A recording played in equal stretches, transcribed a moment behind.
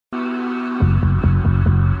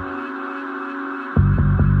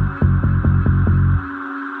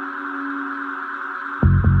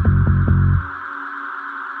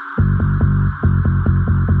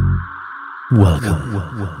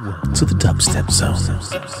Welcome to the Dubstep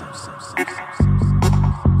Zone.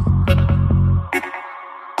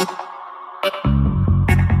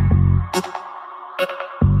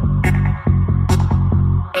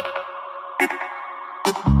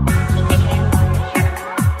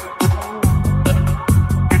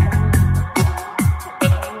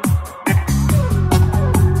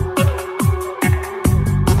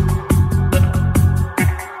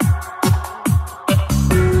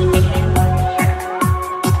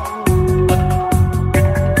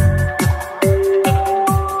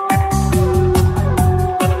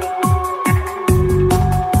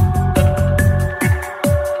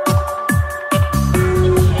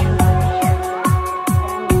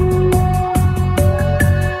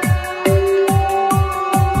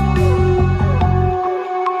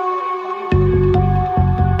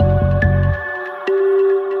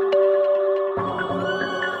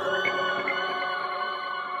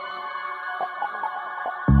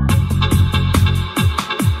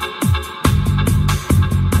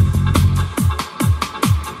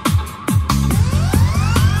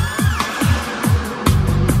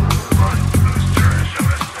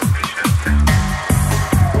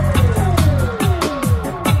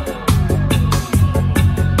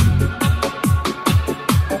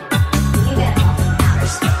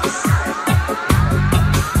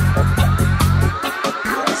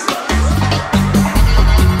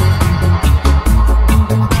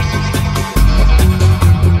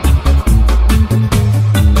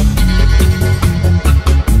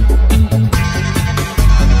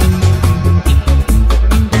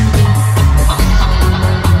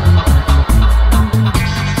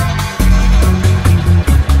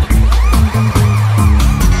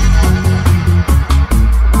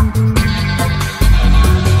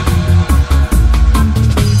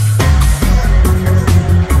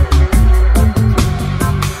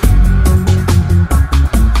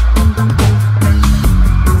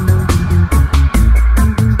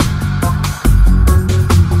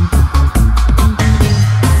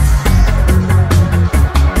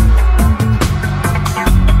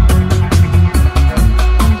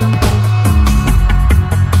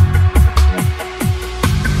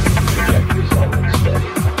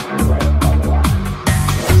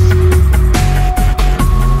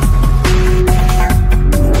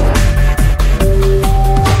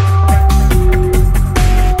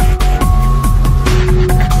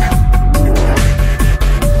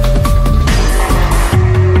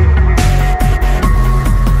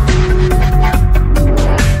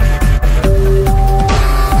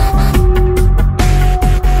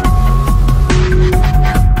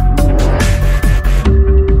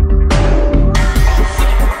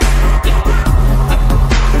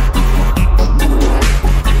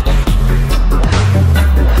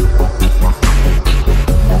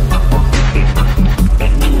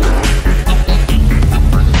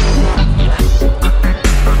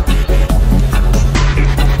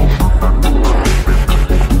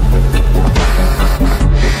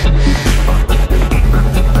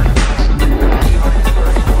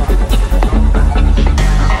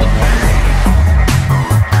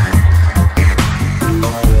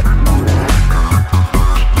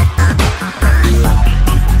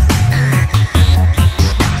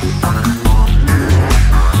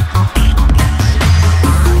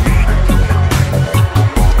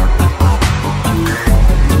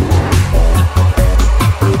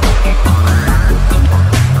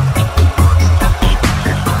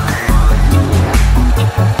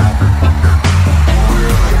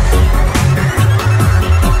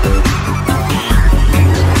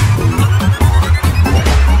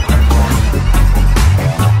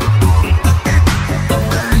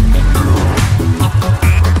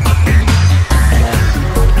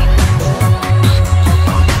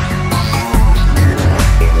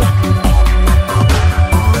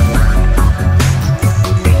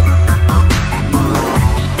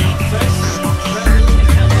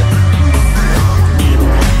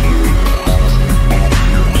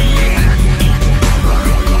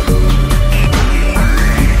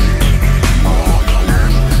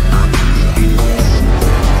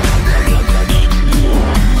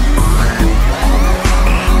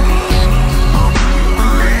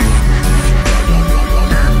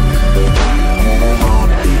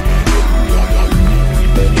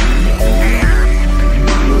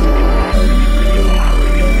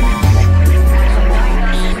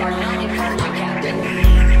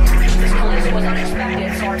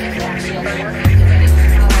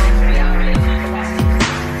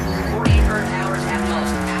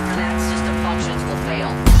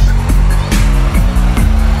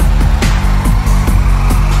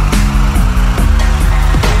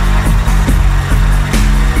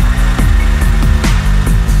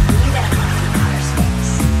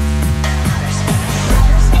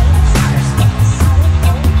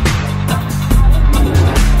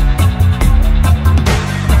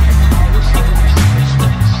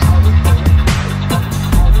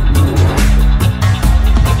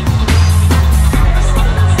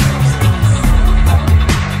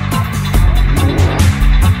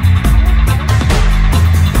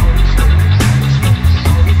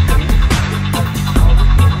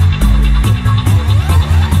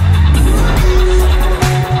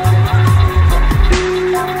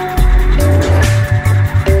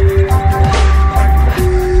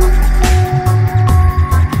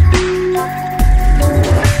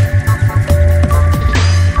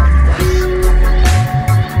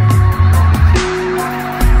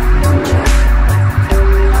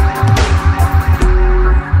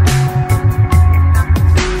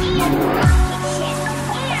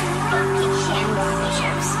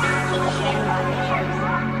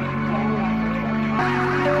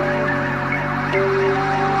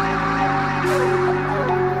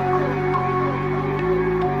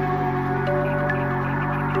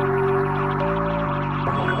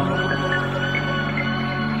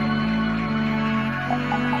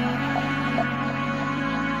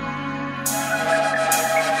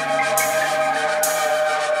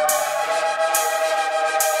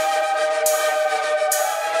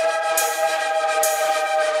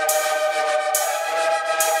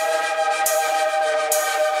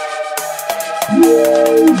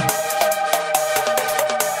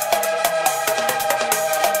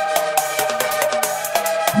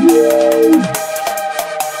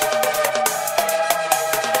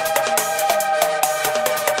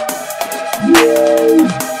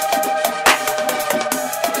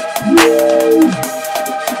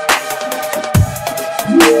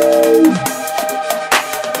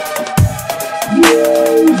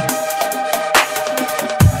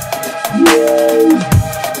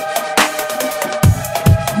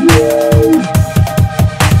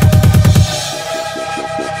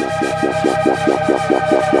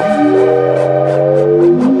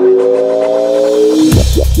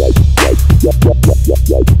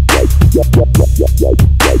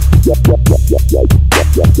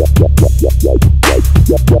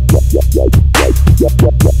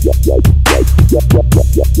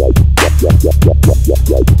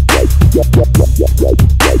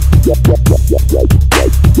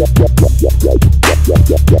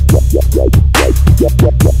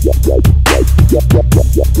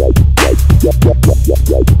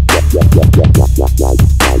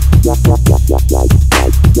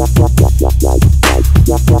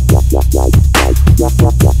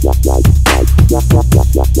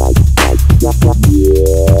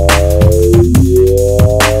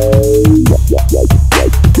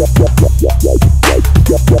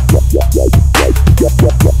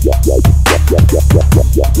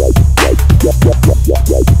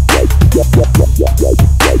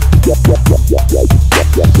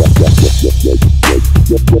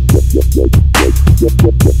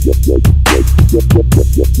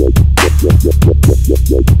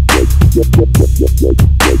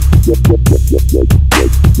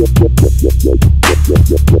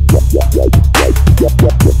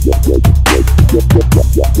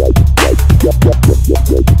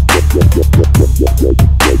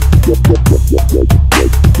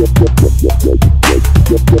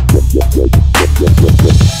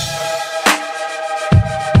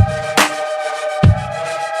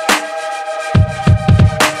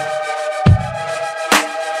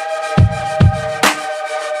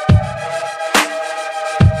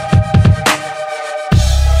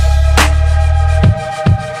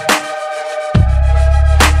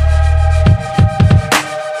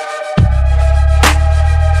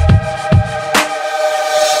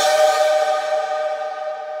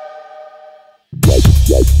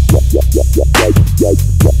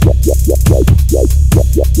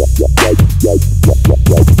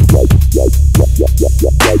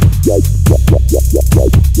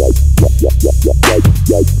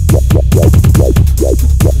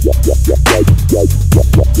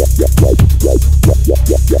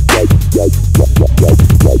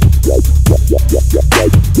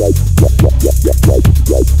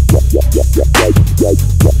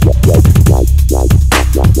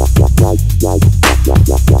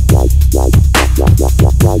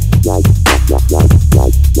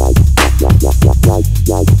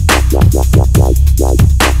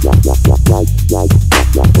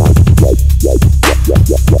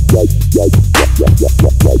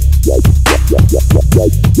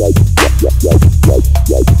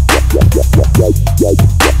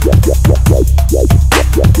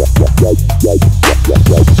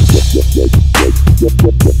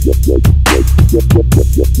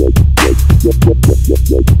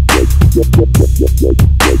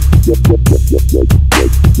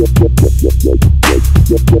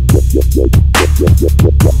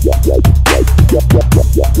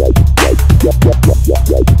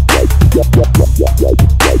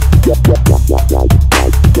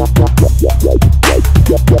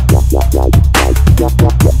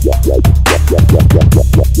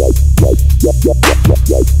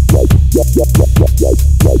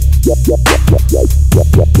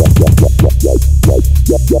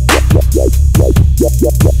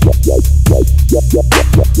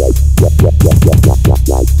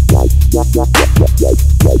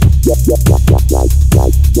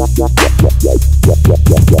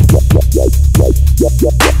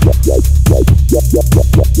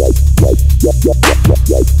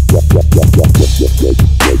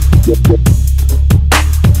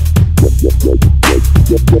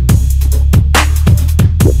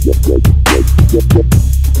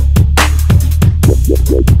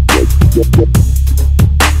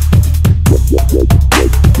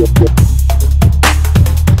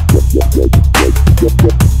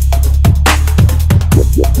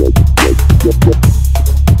 Yep.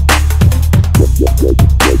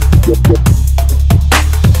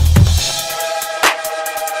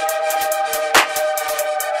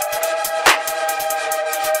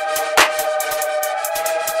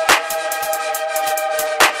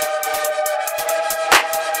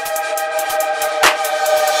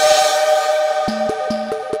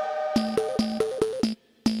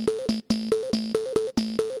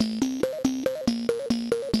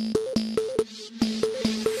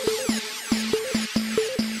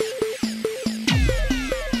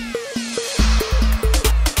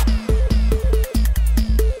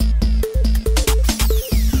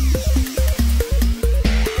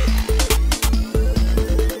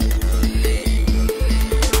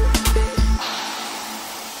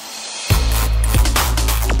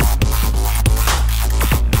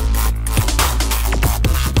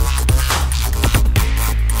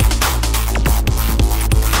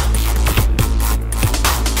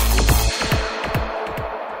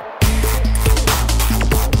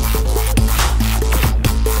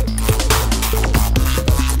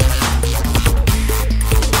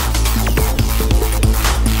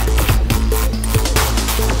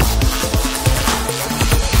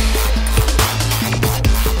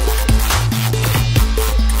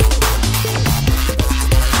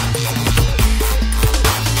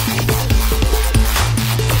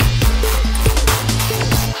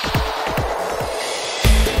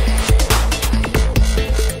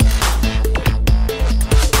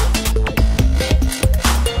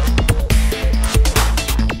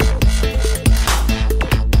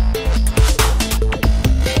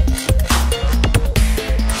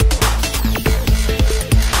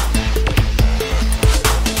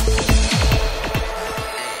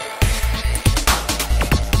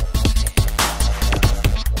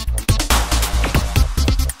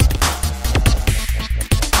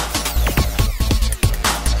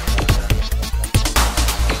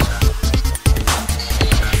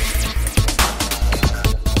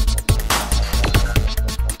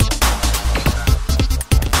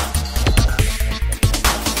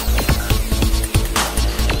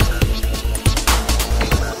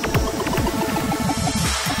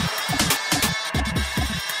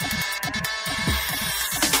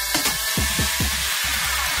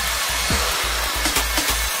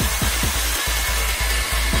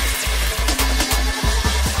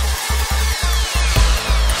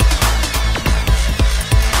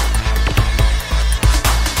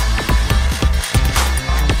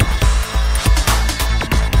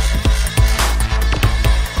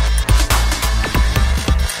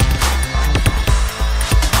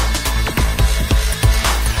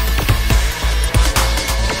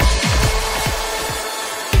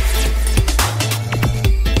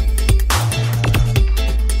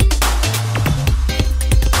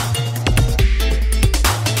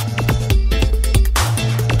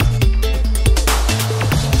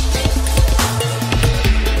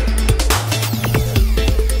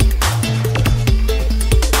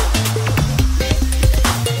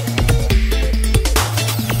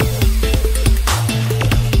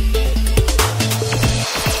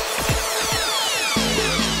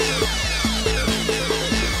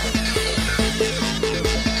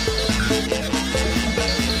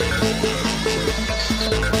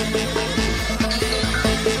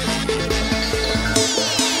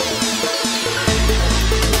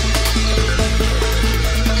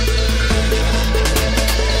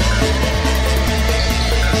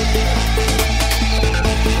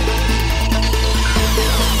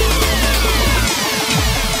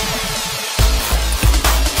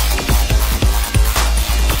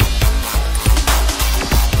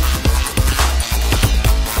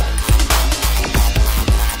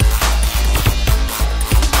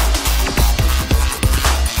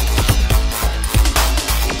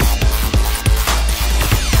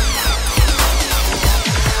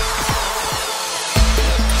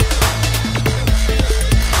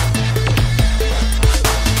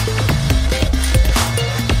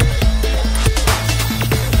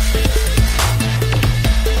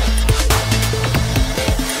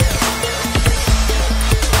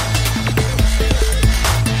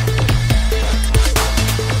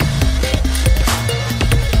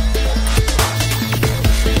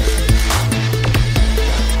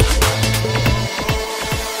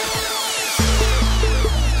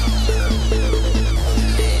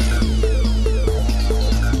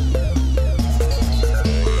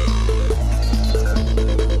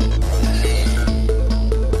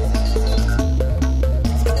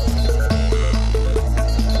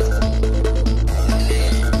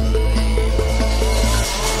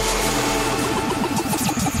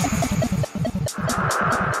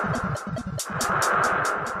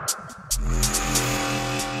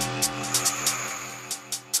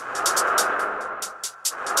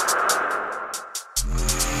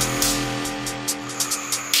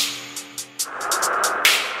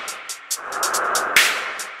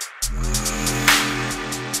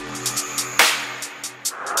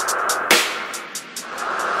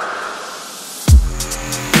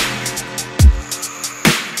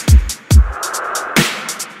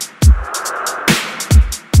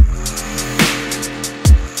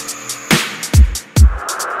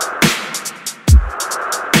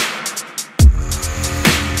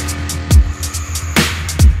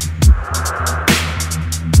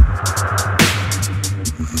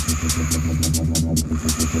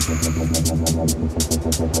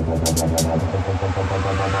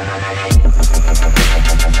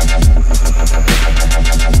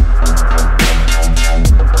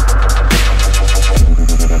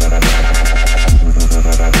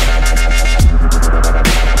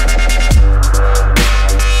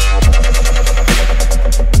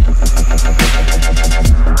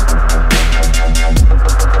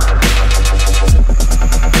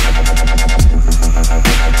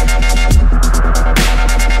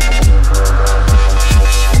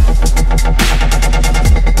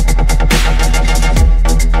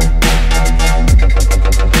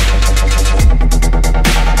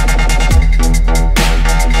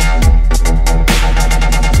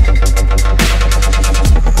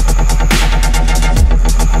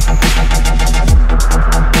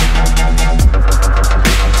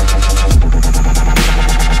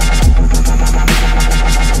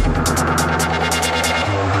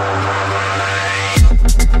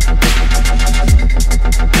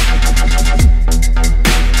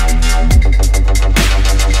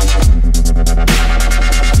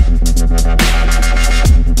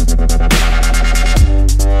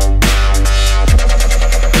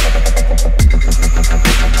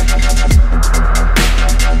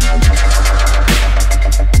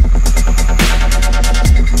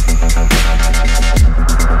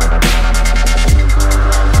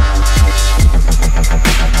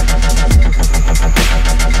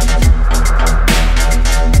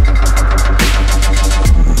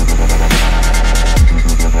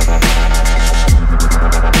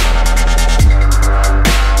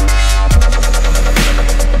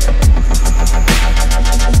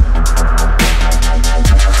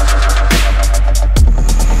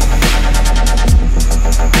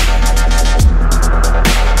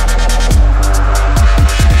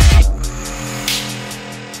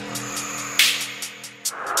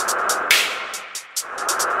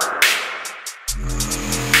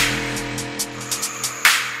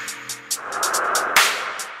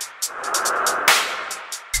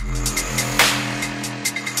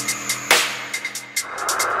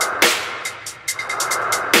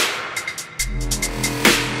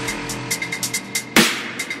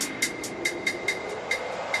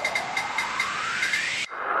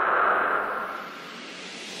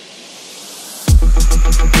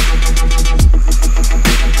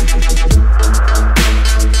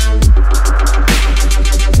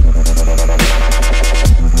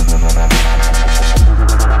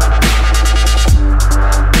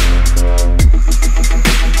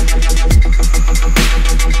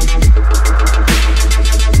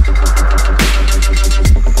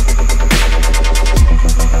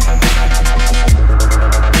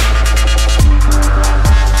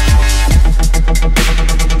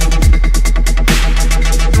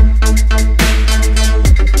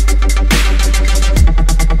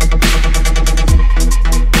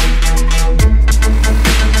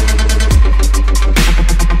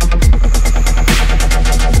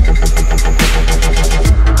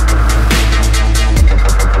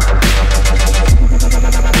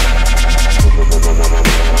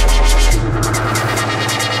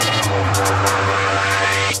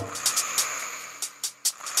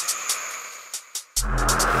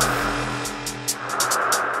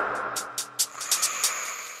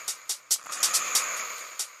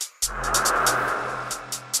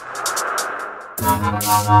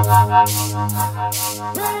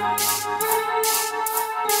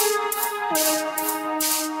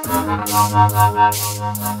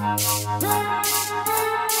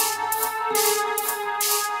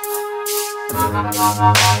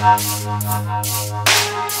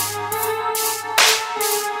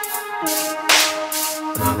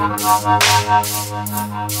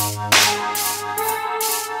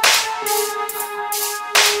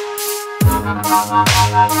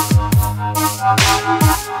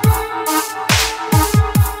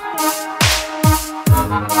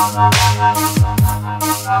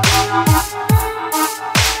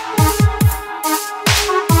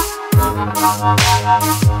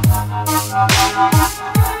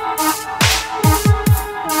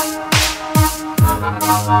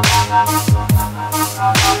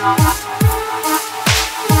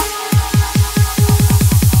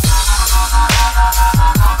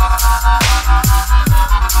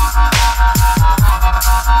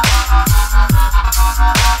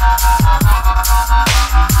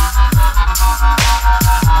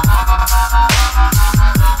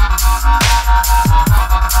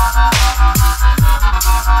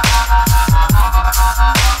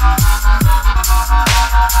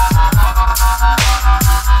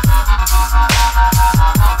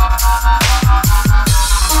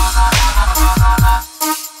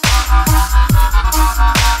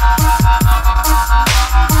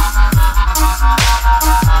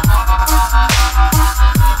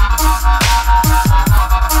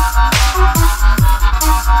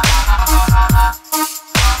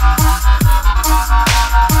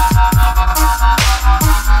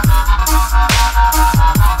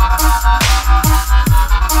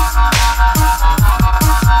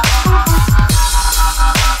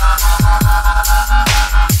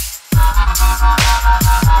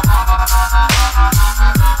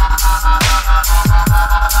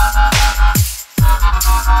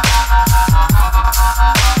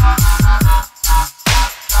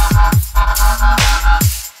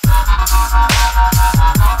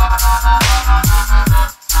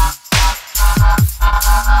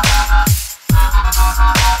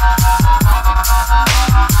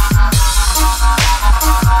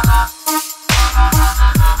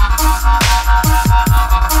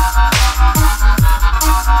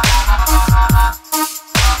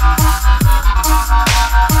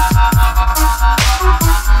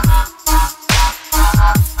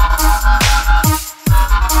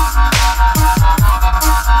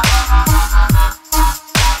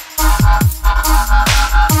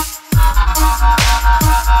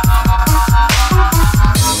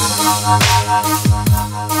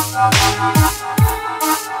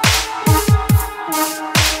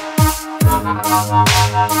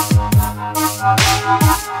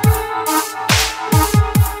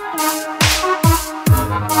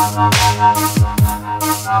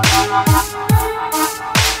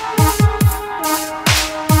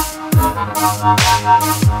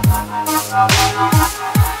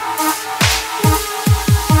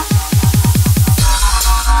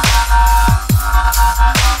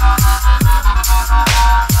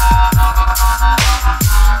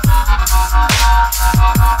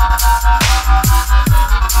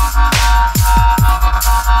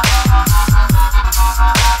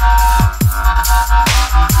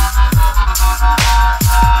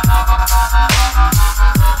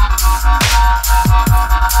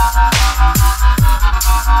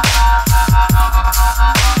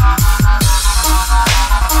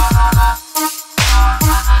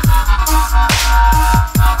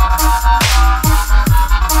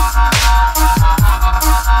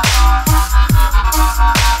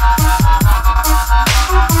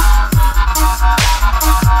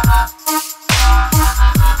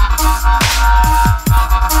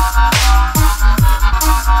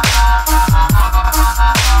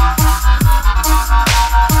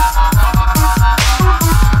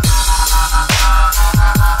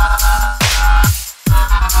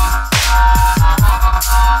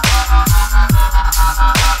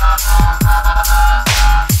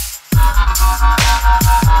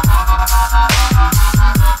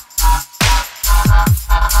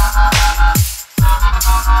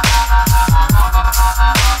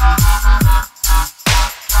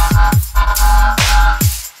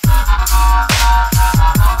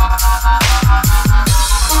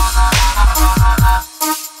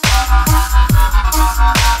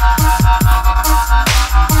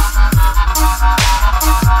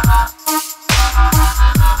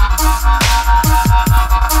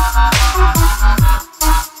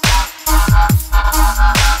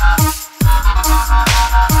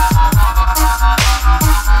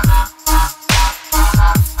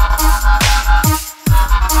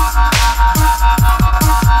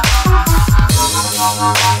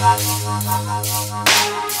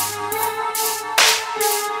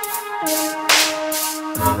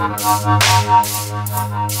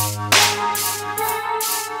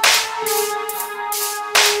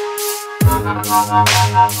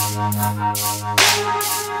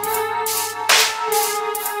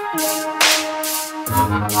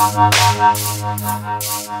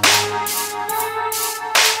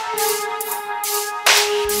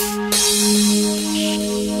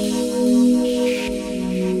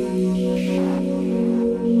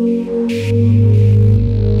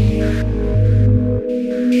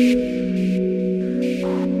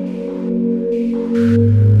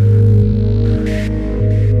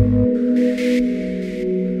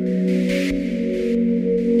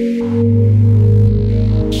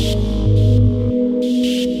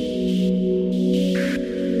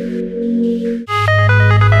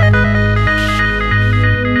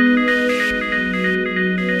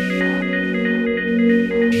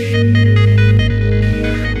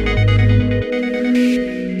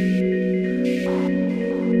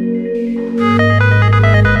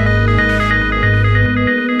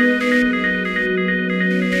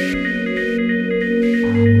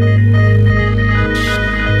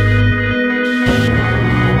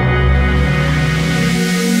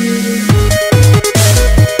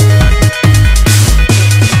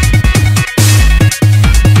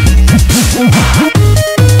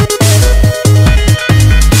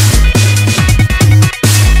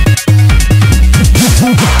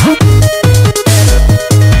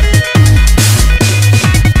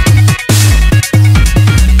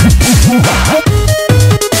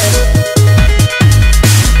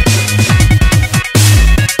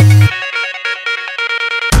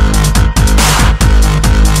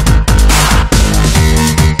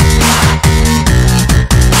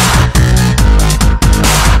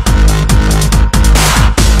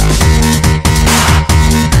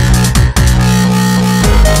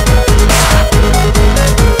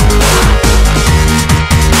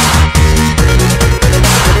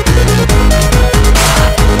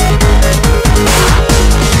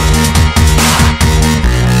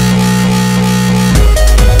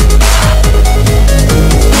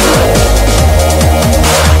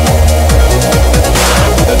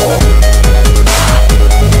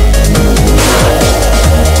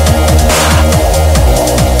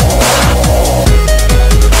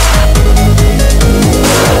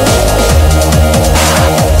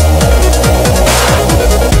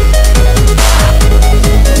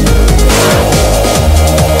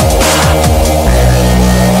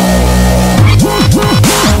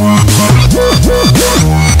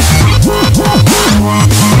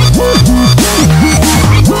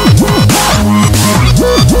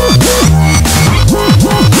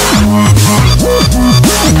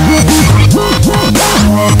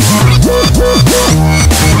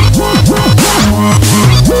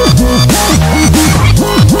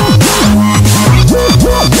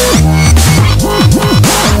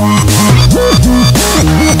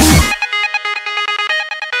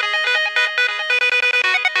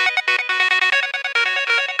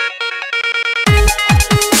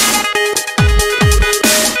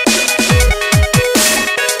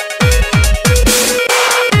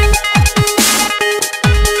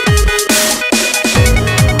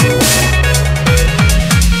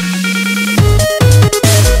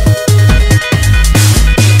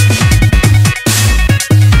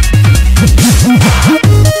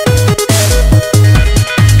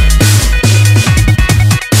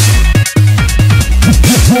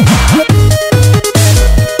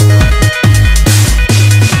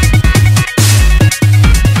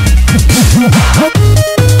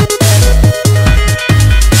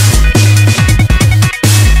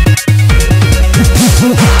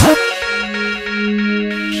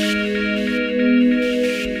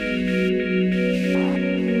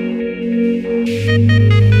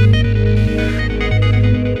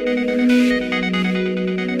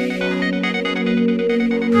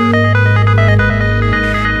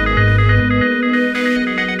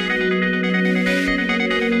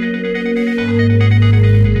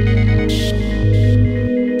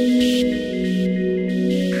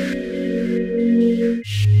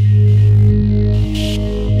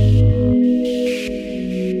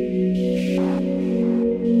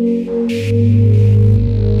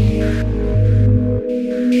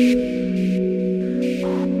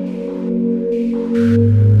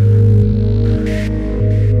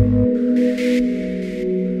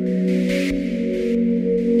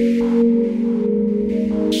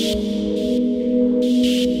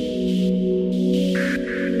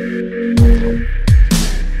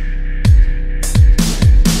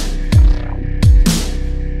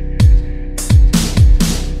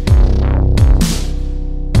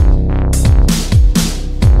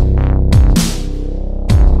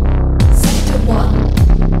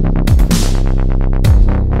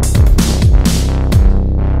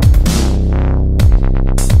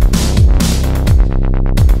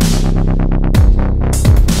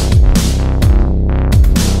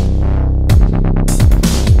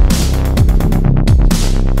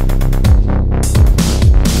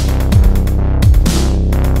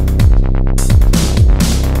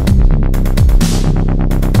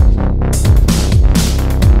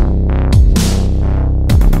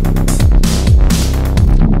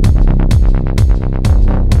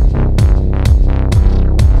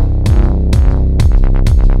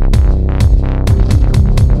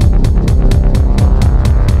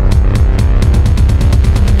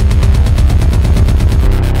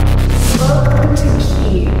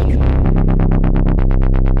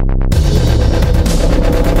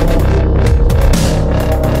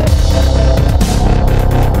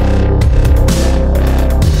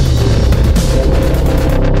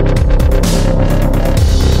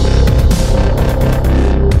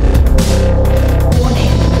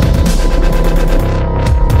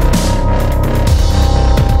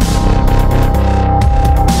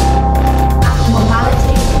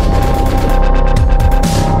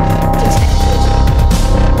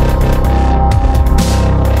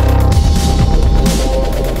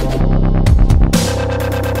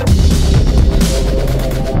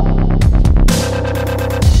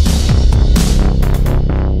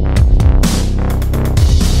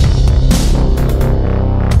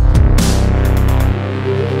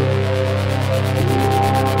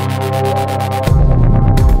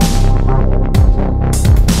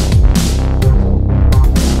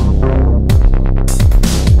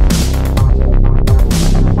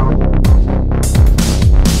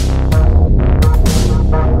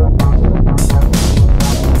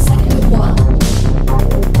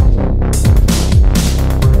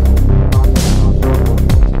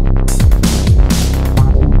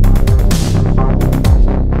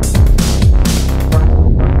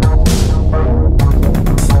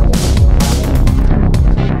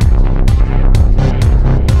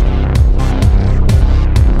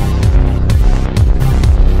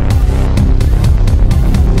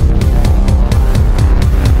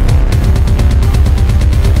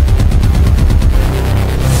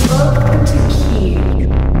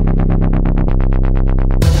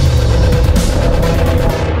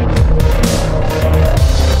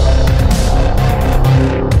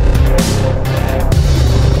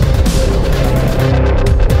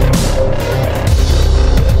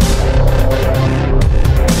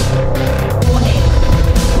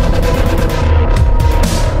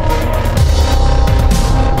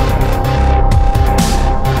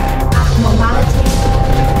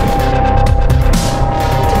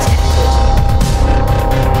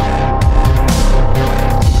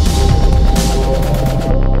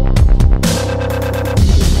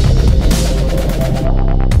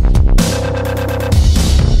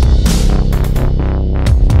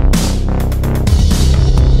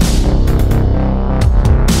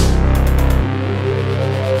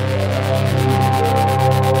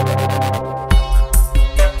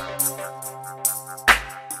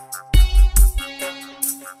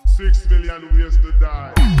 6 million ways to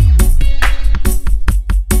die.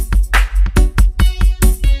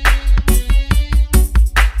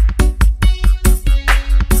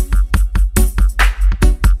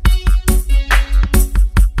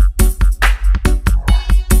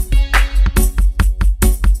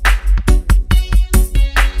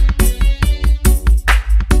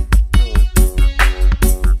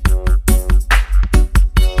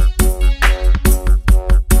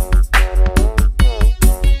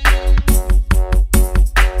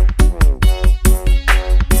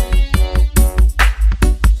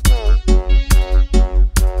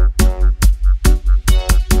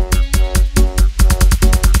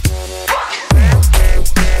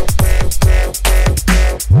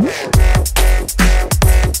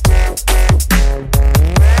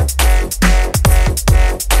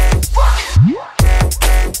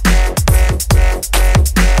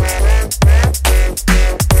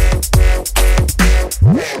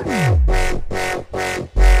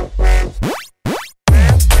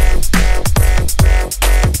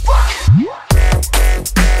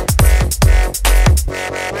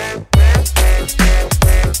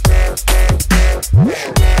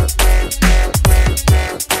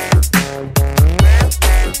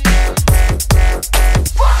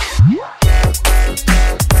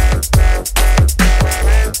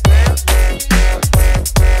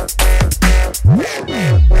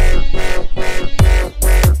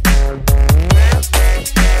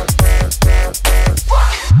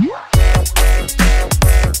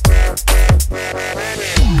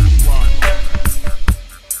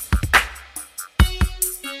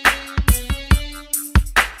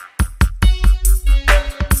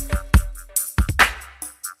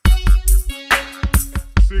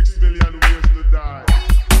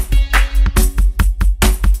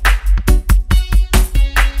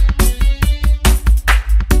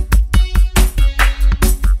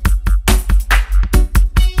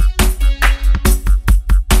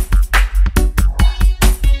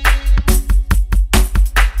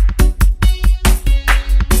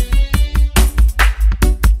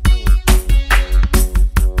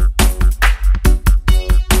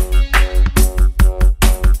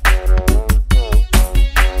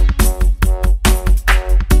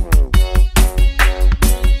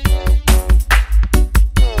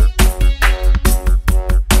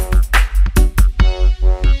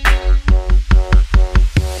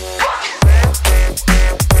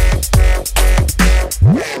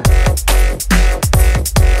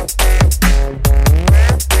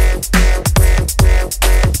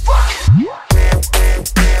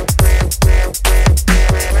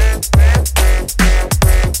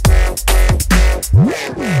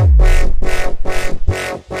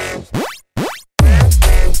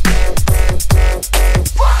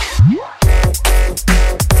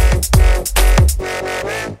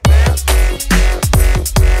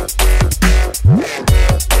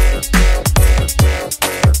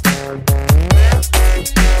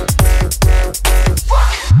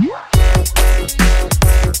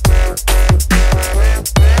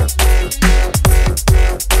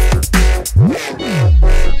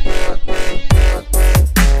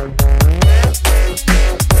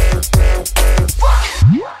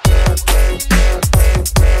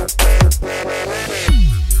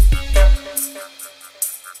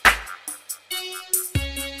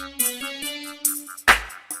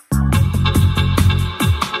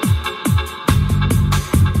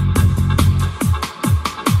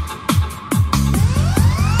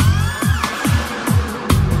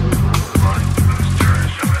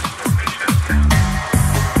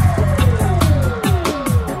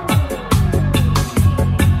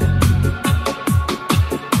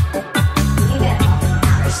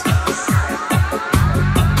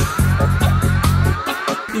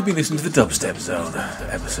 You've been listening to the Dubstep Zone,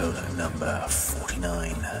 episode number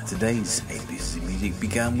 49. Today's 8 pieces of music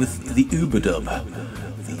began with the Uberdub,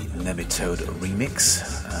 the Nemitode remix.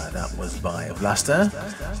 That was by Vlastur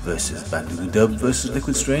versus Bandulu versus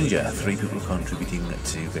Liquid Stranger. 3 people contributing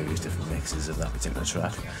to various different mixes of that particular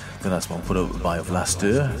track. The last one put up by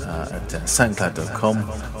Vlastur at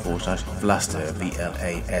soundcloud.com/Vlastur,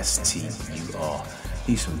 VLASTUR.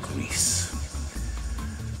 He's from Greece.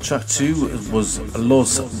 Track 2 was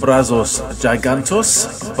Los Brazoz Gigantos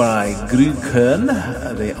by Gruenkern.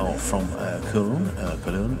 They are from Koln,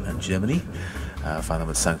 Germany. Find them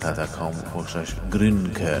at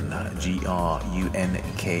soundcloud.com/Gruenkern,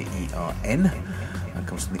 Grunkern. That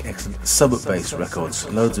comes from the excellent Subbass records.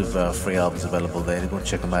 Loads of free albums available there. Go and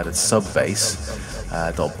check them out at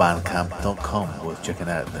subbass.bandcamp.com. Worth checking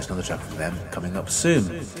out. There's another track from them coming up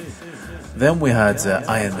soon. Then we had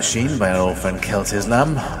Iron Machine by our old friend Celt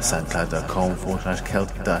Islam,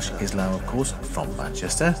 soundcloud.com/Celt-Islam, of course, from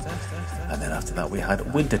Manchester. And then after that we had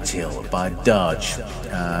Winterchill by Darj. You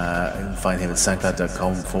can find him at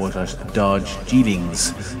soundcloud.com/Darj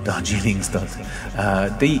Darjeelings. DARJEELINGZ.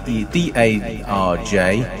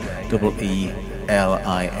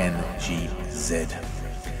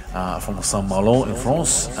 From Saint Malo in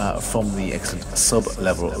France, from the excellent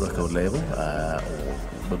SUBLVL record label,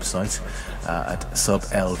 website at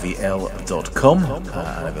SUBLVL.com,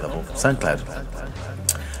 and available from SoundCloud.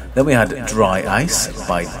 Then we had Dry Ice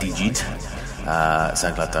by Digid,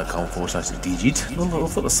 soundcloud.com/Digid. I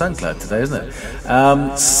thought it was SoundCloud today, isn't it?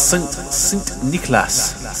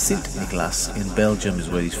 Sint-Niklaas in Belgium is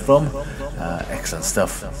where he's from. Excellent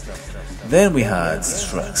stuff. Then we had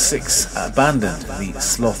track 6, Abandoned, the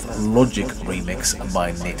Sloth Logic remix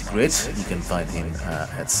by Digid. You can find him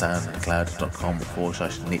at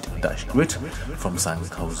soundcloud.com/Nit-Grit from San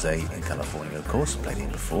Jose in California, of course. Played him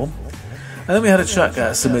before. And then we had a track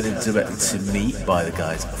submitted directly to me by the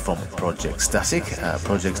guys from Project Static,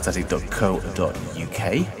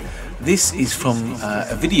 projectstatic.co.uk. This is from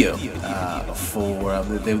a video for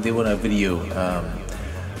they want a video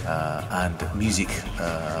and music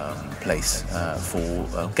place for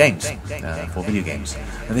games, for video games.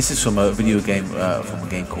 And this is from a video game from a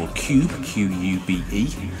game called Q.U.B.E,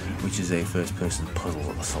 Q.U.B.E, which is a first-person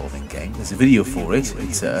puzzle-solving game. There's a video for it.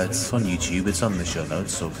 It's on YouTube. It's on the show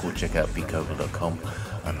notes, so go check out Cogle.com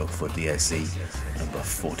and look for DSC number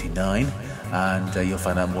 49, and you'll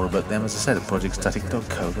find out more about them, as I said, at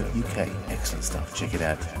projectstatic.co.uk. Excellent stuff. Check it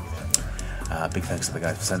out. Big thanks to the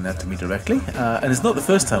guys for sending that to me directly. And it's not the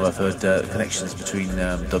first time I've heard connections between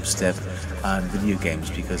dubstep and video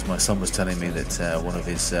games, because my son was telling me that one of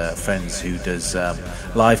his friends who does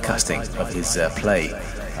live casting of his play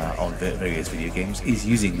on various video games is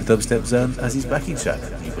using the Dubstep Zone as his backing track,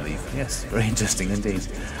 can you believe? Yes, very interesting indeed.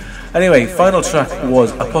 Anyway, final track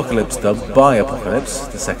was Apolcaplyse Dub by Apolcaplyse,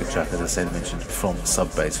 the second track, as I said, mentioned, from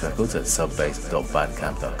Subbass Records at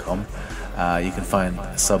subbass.bandcamp.com. You can find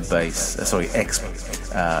Subbass, Exp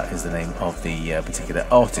is the name of the particular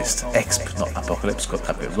artist. Exp, not Apolcaplyse, got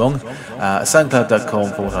that bit wrong.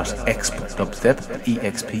 Soundcloud.com/Exp Dubstep,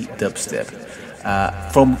 EXP Dubstep.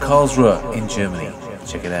 From Karlsruhe in Germany.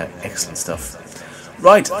 Check it out, excellent stuff.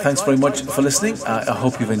 Right, thanks very much for listening. I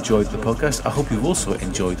hope you've enjoyed the podcast. I hope you've also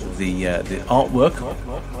enjoyed the artwork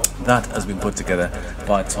that has been put together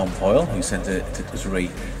by Tom Hoyle, who sent it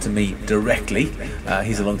to me directly.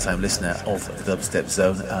 He's a long-time listener of the Dubstep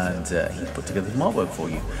Zone, and he's put together some artwork for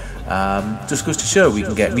you. Just goes to show we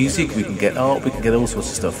can get music, we can get art, we can get all sorts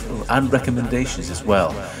of stuff, and recommendations as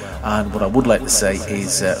well. And what I would like to say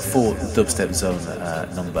is for the Dubstep Zone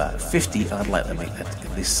number 50, I'd like to make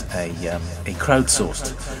this a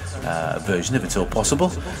crowdsourced version, if it's all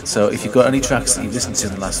possible. So if you've got any tracks that you've listened to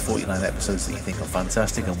in the last 49 episodes that you think are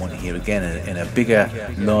fantastic and want to hear again in a bigger,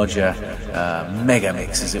 larger mega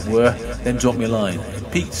mix, as it were, then drop me a line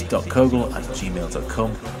at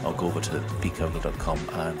pete.cogle@gmail.com, or go over to petecogle.com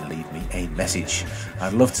and leave me a message.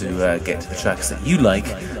 I'd love to get the tracks that you like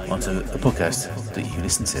onto the podcast that you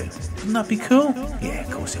listen to. Wouldn't that be cool? Yeah,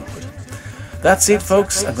 of course it would. That's it,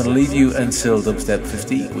 folks. I'm going to leave you until Dubstep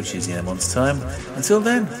 50, which is in a month's time. Until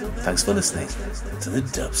then, thanks for listening to the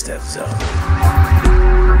Dubstep Zone.